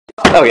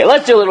Okay,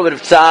 let's do a little bit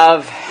of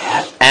tzav,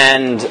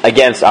 and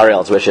against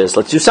Ariel's wishes,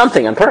 let's do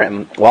something on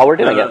Purim while we're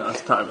doing it.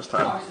 It's time.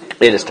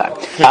 It is time.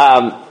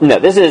 No,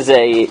 this is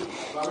a.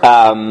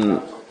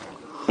 I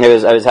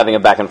was having a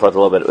back and forth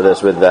a little bit with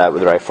this with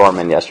Ray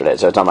Foreman yesterday,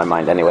 so it's on my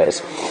mind,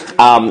 anyways.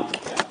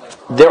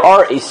 There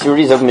are a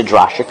series of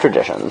midrashic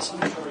traditions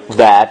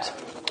that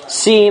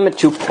seem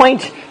to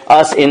point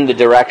us in the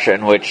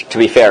direction, which, to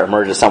be fair,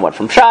 emerges somewhat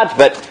from Pshat,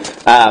 but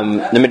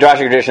the midrashic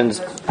traditions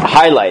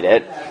highlight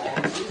it,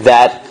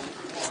 that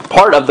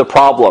part of the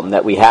problem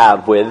that we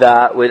have with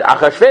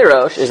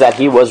Achashverosh is that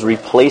he was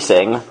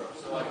replacing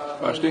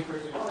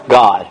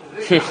God.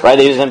 Right?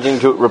 He was attempting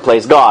to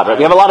replace God. Right?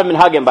 We have a lot of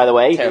minhagim, by the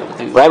way.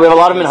 Right? We have a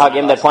lot of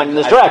minhagim that point in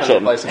this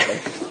direction.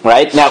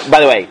 Right? Now, by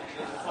the way,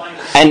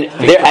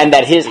 and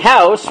that his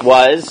house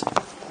was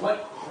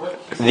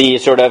the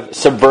sort of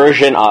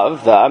subversion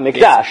of the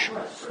Mikdash.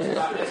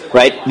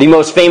 Right? The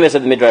most famous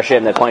of the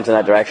midrashim that points in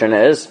that direction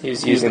is they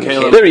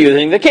were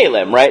using the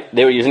Kalim, right?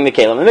 They were using the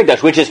Kalim in the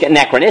Mikdash, which is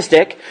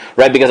anachronistic,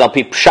 right? Because al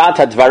pi pshat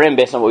hadvarim,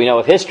 based on what we know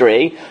of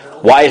history,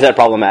 why is that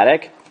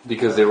problematic?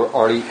 Because they were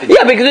already...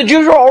 Yeah, because the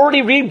Jews were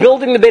already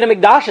rebuilding the Beit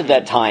HaMikdash at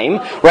that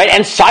time, right?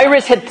 And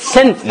Cyrus had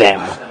sent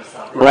them,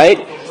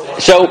 right?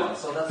 So...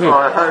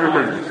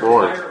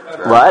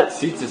 What?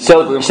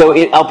 So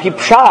al pi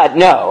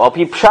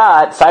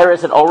pshat,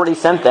 Cyrus had already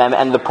sent them,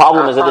 and the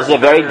problem is that this is a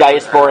very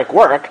diasporic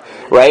work,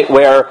 right?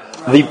 Where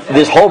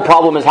this whole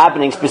problem is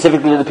happening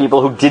specifically to the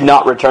people who did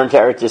not return to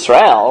Eretz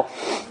Yisrael,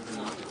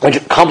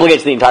 which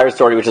complicates the entire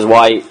story, which is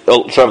why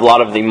sort of a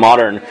lot of the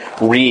modern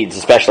reads,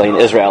 especially in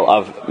Israel,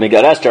 of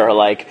Megillat Esther are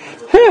like,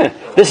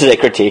 this is a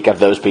critique of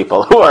those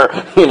people who are,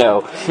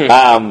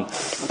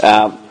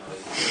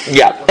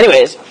 yeah.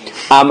 Anyways,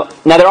 now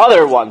there are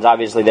other ones,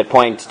 obviously, that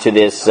point to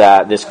this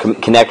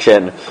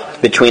connection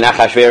between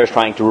Achashverosh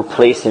trying to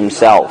replace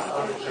himself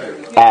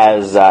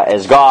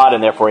as God,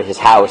 and therefore his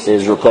house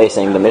is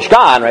replacing the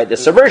Mishkan, right?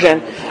 This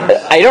subversion.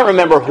 I don't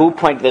remember who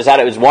pointed this out.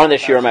 It was one of the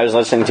shiurim I was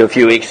listening to a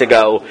few weeks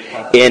ago.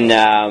 Maybe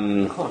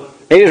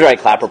it was Ray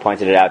Clapper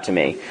pointed it out to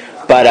me.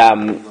 But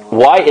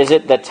why is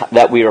it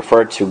that we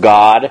refer to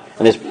God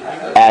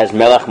as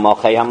Melech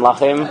Malchei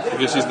HaMlachim?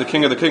 Because he's the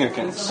King of the King of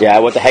Kings. Yeah.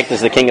 What the heck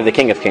does the King of the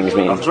King of Kings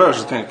mean? Achashverosh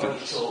is the King of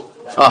Kings.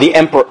 The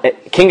emperor,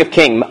 King of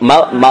King,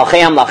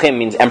 Malchei HaMlachim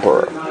means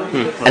emperor.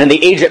 And in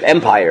the age of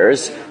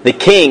empires, the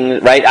king,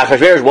 right,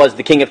 Achashverosh was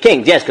the king of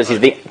kings, yes, because he's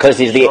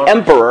the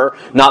emperor,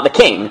 not the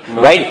king,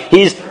 right?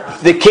 He's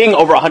the king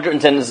over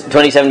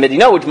 127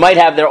 Medina, which might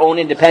have their own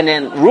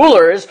independent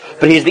rulers,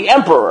 but he's the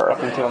emperor.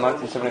 Until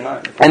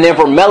 1979. And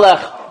therefore,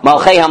 Melech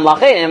Malchei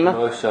HaMlachim...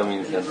 Moshe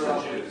means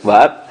emperor.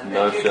 What?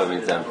 Moshe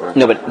means emperor.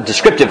 No, but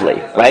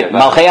descriptively, right?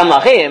 Malchei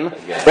HaMlachim,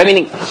 right?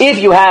 Meaning, if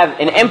you have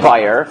an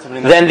empire,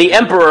 then the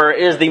emperor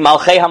is the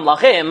Malchei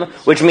HaMlachim,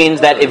 which means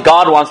that if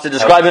God wants to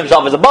describe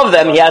himself as above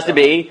them, he has to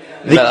be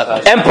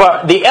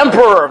the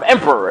emperor of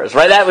emperors,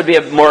 right? That would be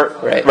a more,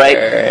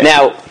 right?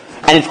 Now,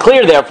 and it's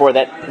clear, therefore,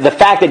 that the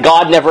fact that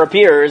God never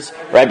appears,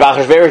 right,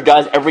 Achashverosh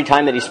does every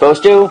time that he's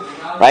supposed to,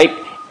 right?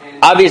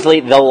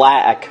 Obviously, the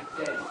lack,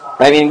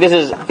 right? I mean, this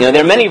is, there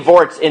are many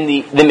vorts in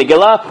the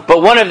Megillah,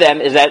 but one of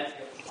them is that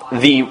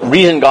the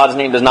reason God's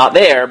name is not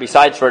there,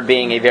 besides for it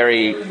being a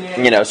very,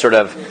 sort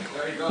of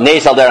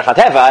Neis al derech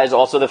hateva, is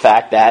also the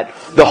fact that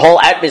the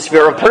whole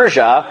atmosphere of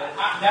Persia,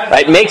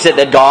 right, makes it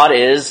that God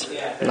is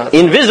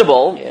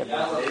invisible.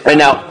 Right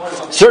now,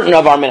 certain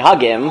of our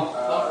minhagim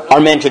are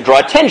meant to draw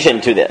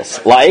attention to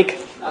this, like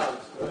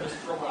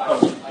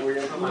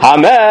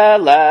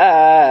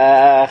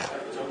Hamelech,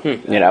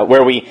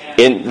 where we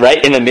in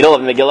the middle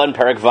of Megillah and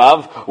Perek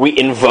Vav, we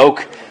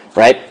invoke,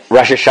 right,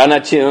 Rosh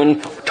Hashanah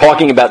tune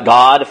talking about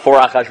God for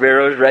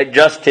Achashverosh, right,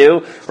 just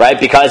to, right,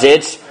 because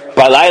it's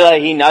Balayla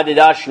hi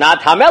nadida shnat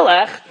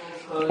Hamelech,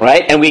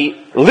 right, and we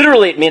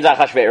literally it means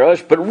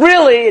Achashverosh, but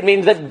really it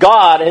means that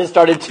God has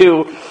started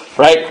to,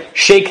 right,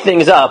 shake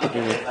things up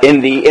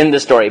in the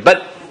story.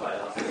 But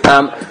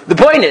the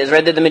point is,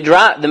 right, that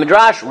the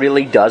Midrash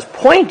really does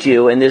point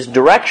you in this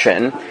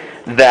direction,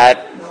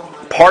 that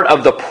part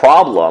of the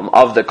problem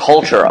of the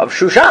culture of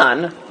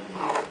Shushan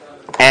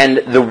and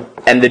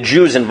the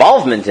Jews'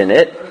 involvement in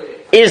it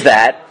is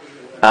that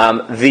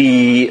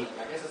the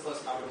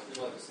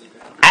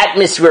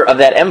atmosphere of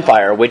that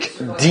empire, which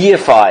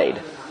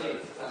deified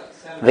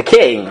the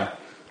king,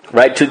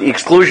 right, to the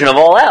exclusion of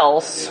all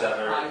else.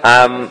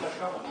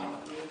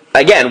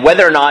 Again,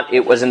 whether or not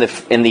it was in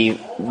the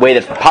way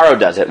that Paro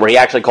does it, where he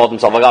actually called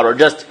himself a god, or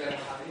just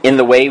in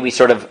the way we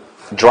sort of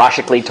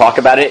drashically talk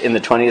about it in the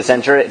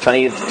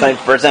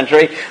 21st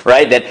century,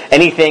 right? That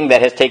anything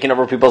that has taken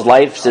over people's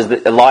lives is the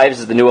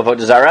new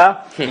avodah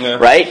zarah,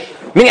 right?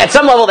 Meaning, at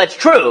some level, that's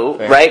true,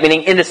 right?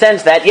 Meaning, in the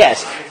sense that,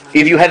 yes,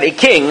 if you have a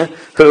king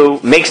who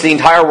makes the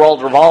entire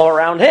world revolve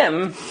around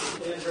him,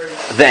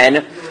 then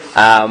there's a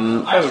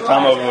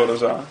tam of avodah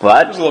zarah.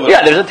 What?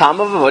 There's a tam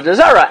of avodah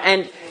zarah,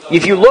 and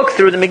if you look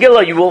through the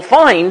Megillah, you will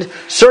find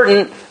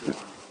certain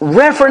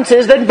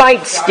references that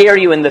might stare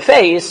you in the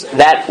face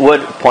that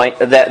would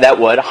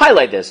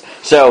highlight this.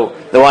 So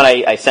the one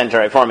I sent to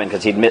Ray Foreman,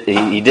 because he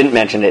didn't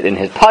mention it in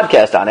his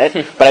podcast on it,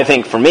 but I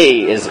think for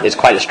me is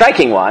quite a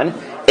striking one,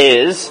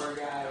 is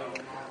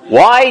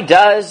why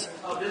does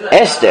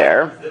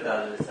Esther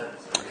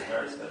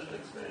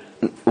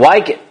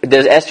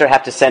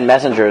have to send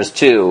messengers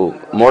to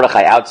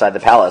Mordechai outside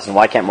the palace, and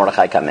why can't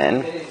Mordechai come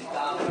in?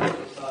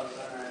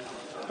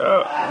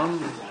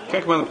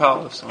 Can't come in the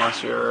palace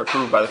unless you're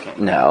approved by the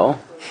king. No.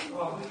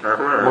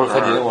 Mordechai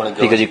didn't want to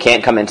go. Because you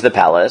can't come into the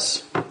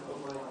palace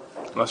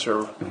Unless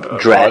you're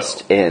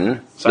dressed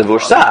in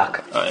levush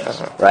sak. Oh,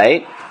 yes.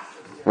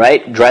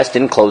 Right? Dressed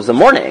in clothes of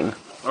mourning.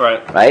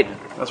 Right?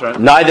 That's right.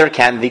 Neither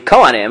can the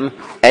Kohanim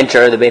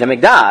enter the Beit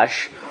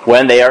HaMikdash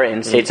when they are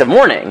in states of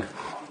mourning.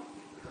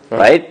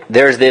 Right?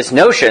 There's this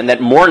notion that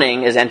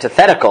mourning is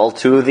antithetical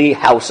to the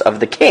house of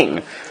the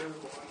king.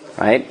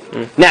 Right?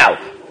 Now,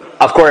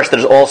 of course,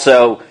 there's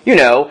also,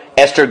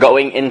 Esther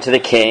going into the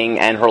king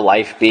and her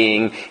life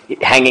being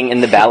hanging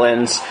in the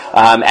balance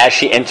as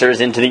she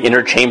enters into the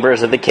inner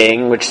chambers of the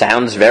king, which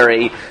sounds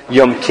very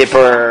Yom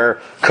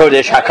Kippur,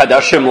 Kodesh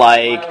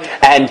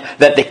HaKadoshim-like, and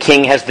that the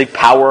king has the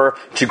power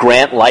to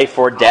grant life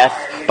or death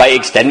by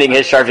extending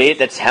his sharvit.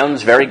 That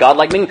sounds very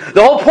godlike. I mean,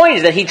 the whole point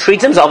is that he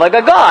treats himself like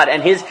a god,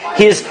 and his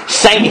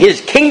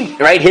king,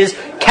 right, his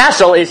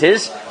castle is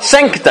his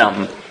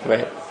sanctum.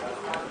 Right.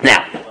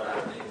 Now,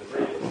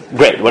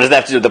 great. What does that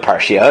have to do with the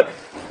Parsha?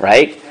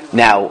 Right?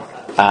 Now,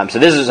 so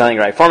this is something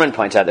Ray Foreman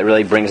points out that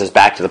really brings us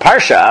back to the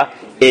Parsha,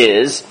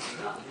 is,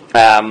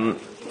 and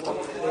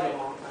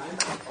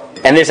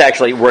this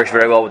actually works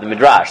very well with the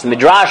Midrash. The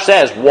Midrash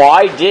says,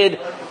 why did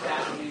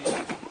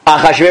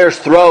Achashverosh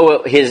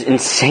throw his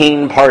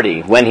insane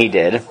party when he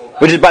did?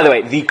 Which is, by the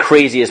way, the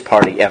craziest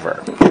party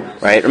ever.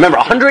 Right? Remember,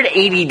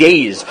 180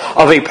 days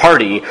of a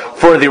party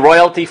for the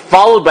royalty,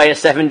 followed by a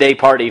 7-day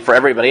party for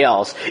everybody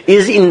else,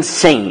 is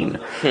insane.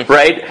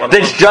 Right?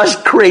 That's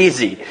just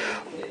crazy.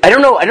 I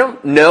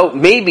don't know.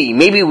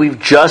 Maybe we've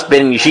just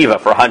been in yeshiva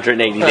for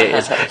 180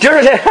 days. Do you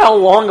understand how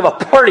long of a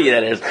party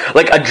that is?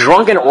 Like a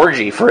drunken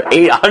orgy for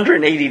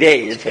 180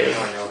 days.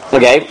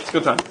 Okay? It's a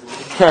good time.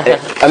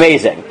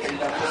 Amazing.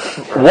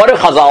 What do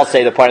Chazal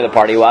say the point of the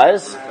party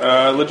was?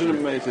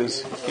 Legitimate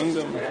his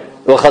kingdom.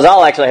 Well,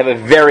 Chazal actually have a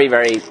very,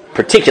 very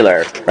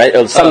particular, right?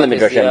 Some of the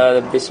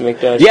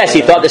Midrashim. Yes,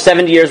 he thought the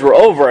 70 years were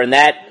over, and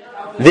that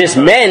this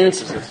meant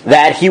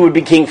that he would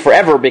be king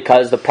forever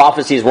because the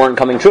prophecies weren't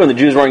coming true and the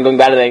Jews weren't going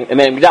back to the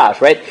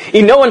Mikdash, right?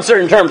 In no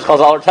uncertain terms,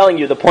 Chazal are telling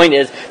you the point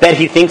is that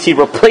he thinks he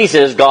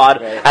replaces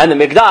God and the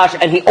Mikdash,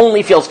 and he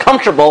only feels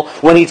comfortable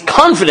when he's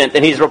confident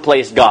that he's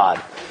replaced God.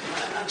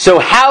 So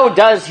how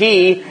does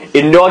he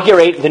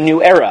inaugurate the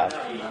new era?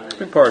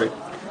 Big party.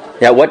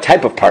 Yeah, what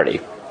type of party?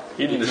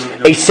 A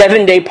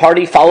 7-day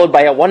party followed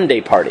by a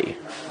 1-day party.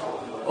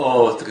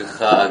 Oh, it's like a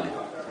chag.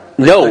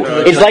 No,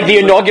 it's like the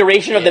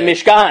inauguration of the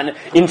Mishkan.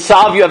 In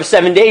Tzav you have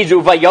 7 days.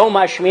 Uvayom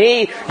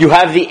Hashmini, you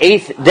have the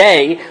 8th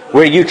day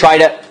where you try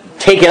to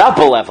take it up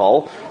a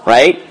level,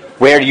 right?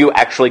 Where you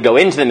actually go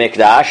into the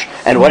Mikdash.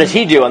 And what does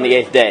he do on the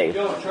 8th day?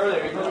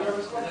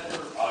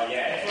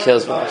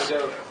 Kills Vashti.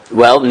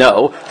 Well,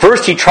 no.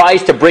 First he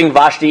tries to bring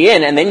Vashti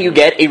in, and then you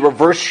get a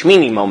reverse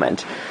Shmini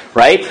moment,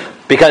 right?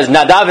 Because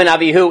Nadav and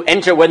Avihu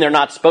enter when they're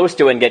not supposed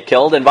to and get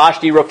killed, and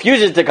Vashti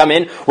refuses to come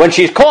in when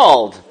she's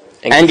called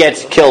and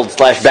gets killed /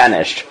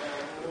 banished.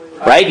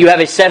 Right? You have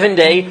a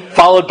 7-day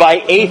followed by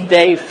 8th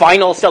day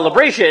final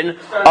celebration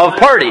of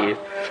party.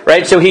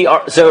 Right? So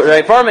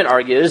Ray Foreman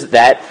argues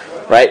that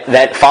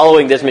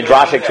following this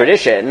midrashic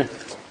tradition,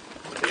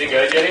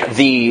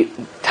 the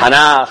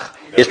Tanakh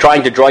is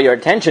trying to draw your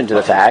attention to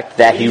the fact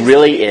that he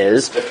really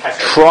is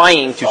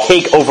trying to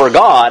take over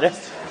God,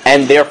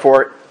 and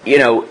therefore,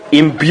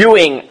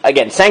 imbuing,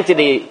 again,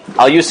 sanctity.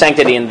 I'll use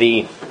sanctity in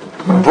the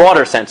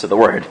broader sense of the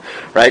word,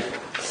 right?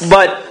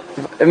 But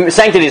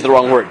sanctity is the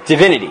wrong word.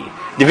 Divinity.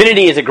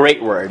 Divinity is a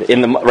great word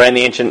in the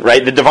ancient,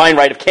 right? The divine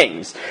right of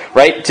kings,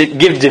 right? To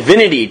give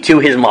divinity to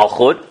his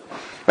malchut,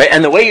 right?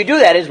 And the way you do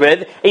that is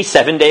with a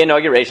 7-day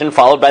inauguration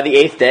followed by the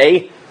 8th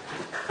day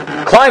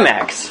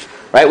climax,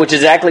 right? Which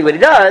is exactly what he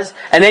does.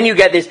 And then you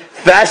get this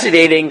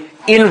fascinating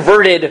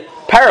inverted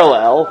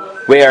parallel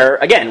where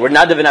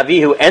Nadav and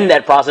Avihu end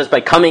that process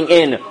by coming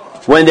in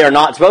when they're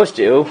not supposed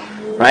to,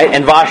 right?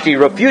 And Vashti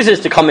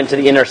refuses to come into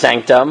the inner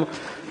sanctum,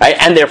 right?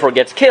 And therefore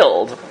gets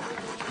killed.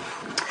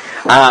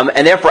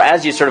 And therefore,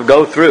 as you sort of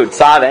go through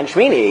Tzav and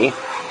Shmini,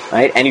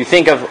 right, and you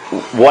think of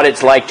what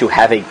it's like to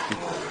have a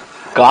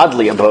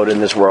godly abode in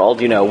this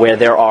world, where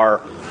there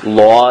are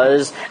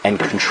laws and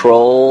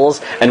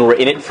controls, and we're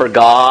in it for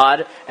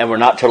God, and we're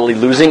not totally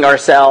losing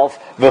ourselves,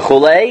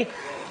 v'chulei,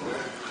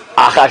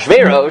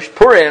 Achashverosh,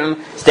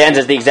 Purim, stands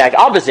as the exact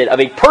opposite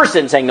of a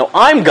person saying, no,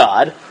 I'm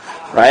God,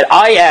 right?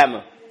 I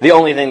am the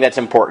only thing that's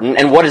important.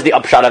 And what is the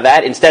upshot of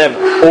that? Instead of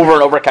over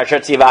and over, Kasher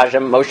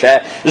Tzivashem,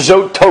 Moshe,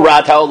 Zot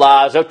Torah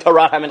Ta'olah, Zot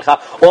Torah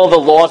HaMincha, all the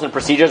laws and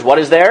procedures, what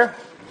is there?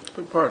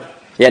 Big party.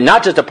 Yeah,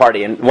 not just a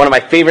party. And one of my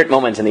favorite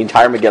moments in the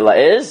entire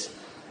Megillah is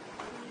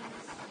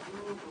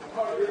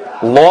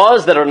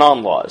laws that are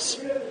non-laws.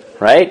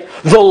 right?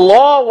 The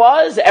law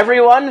was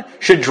everyone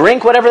should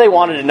drink whatever they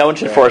wanted and no one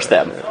should force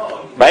them,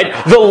 right?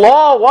 The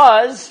law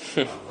was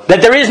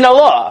that there is no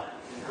law,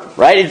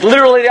 right? It's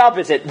literally the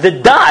opposite. The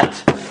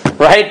dot,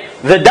 right?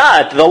 The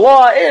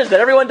law is that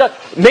everyone does.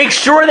 Make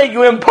sure that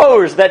you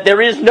impose that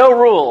there is no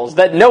rules,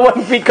 that no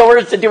one be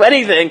coerced to do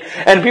anything,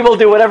 and people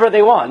do whatever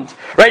they want,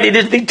 right? It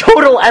is the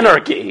total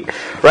anarchy,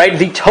 right?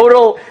 The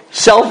total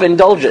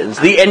self-indulgence,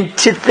 the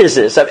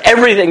antithesis of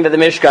everything that the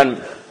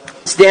Mishkan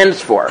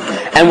stands for.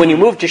 And when you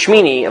move to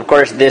Shmini, of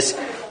course, this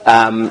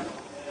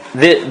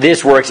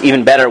works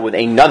even better with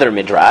another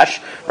midrash,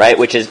 right?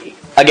 Which is,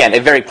 again, a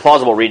very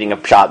plausible reading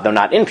of Pshat, though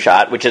not in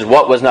Pshat, which is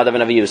what was Nadav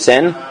and Avihu's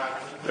sin?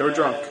 They were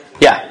drunk.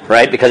 Yeah,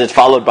 right, because it's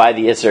followed by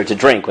the Isser to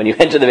drink when you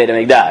enter the Beit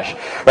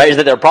HaMikdash, right? Is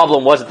that their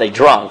problem was that they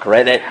drunk,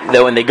 right?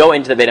 That when they go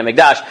into the Beit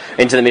HaMikdash,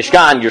 into the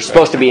Mishkan, you're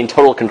supposed to be in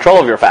total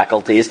control of your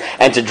faculties,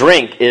 and to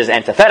drink is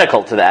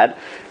antithetical to that.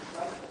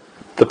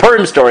 The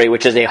Purim story,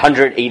 which is a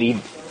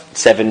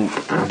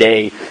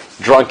 187-day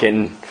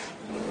drunken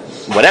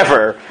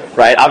whatever,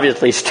 right,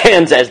 obviously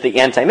stands as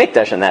the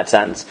anti-Mikdash in that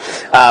sense.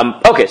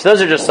 Okay, so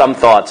those are just some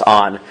thoughts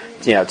on,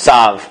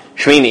 Tzav,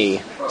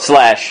 Shmini,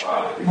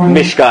 /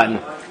 Mishkan,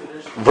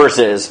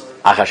 versus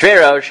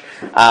Achashverosh.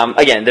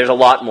 Again, there's a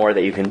lot more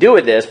that you can do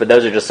with this, but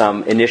those are just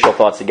some initial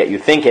thoughts to get you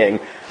thinking.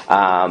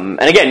 And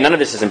again, none of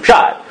this is in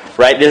Pshat,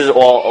 right? This is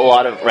all a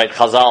lot of, right,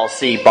 Chazal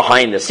see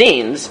behind the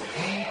scenes.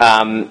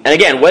 And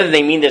again, whether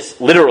they mean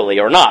this literally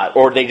or not,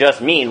 or they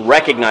just mean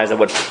recognize that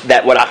what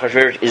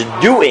Achashverosh is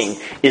doing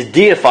is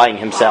deifying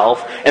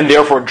himself and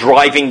therefore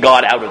driving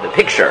God out of the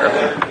picture,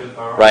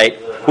 right?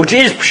 Which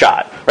is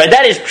Pshat, right?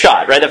 That is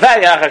Pshat, right? The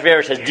fact that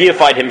Achashverosh has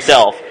deified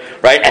himself,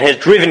 right, and has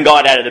driven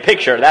God out of the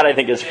picture, that I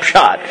think is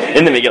Pshat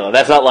in the Megillah.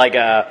 That's not like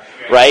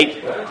right?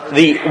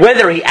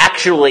 Whether he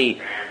actually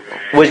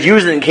was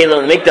using the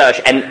Kelim and the Mikdash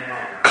and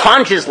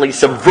consciously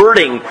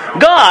subverting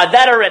God,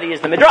 that already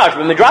is the Midrash.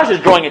 But Midrash is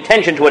drawing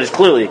attention to what is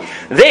clearly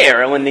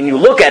there, and when then you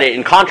look at it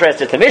in contrast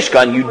to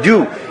Mishkan, you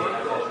do,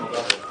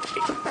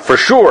 for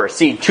sure,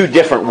 see two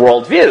different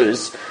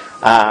worldviews,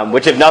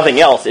 which, if nothing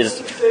else,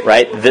 is,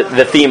 right,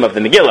 the theme of the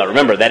Megillah.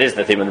 Remember, that is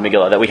the theme of the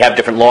Megillah, that we have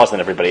different laws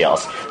than everybody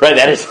else. Right?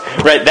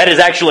 That is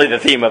actually the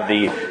theme of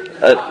the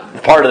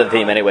part of the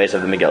theme, anyways,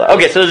 of the Megillah.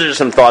 Okay, so those are just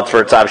some thoughts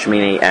for Tzav,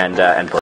 Shmini, and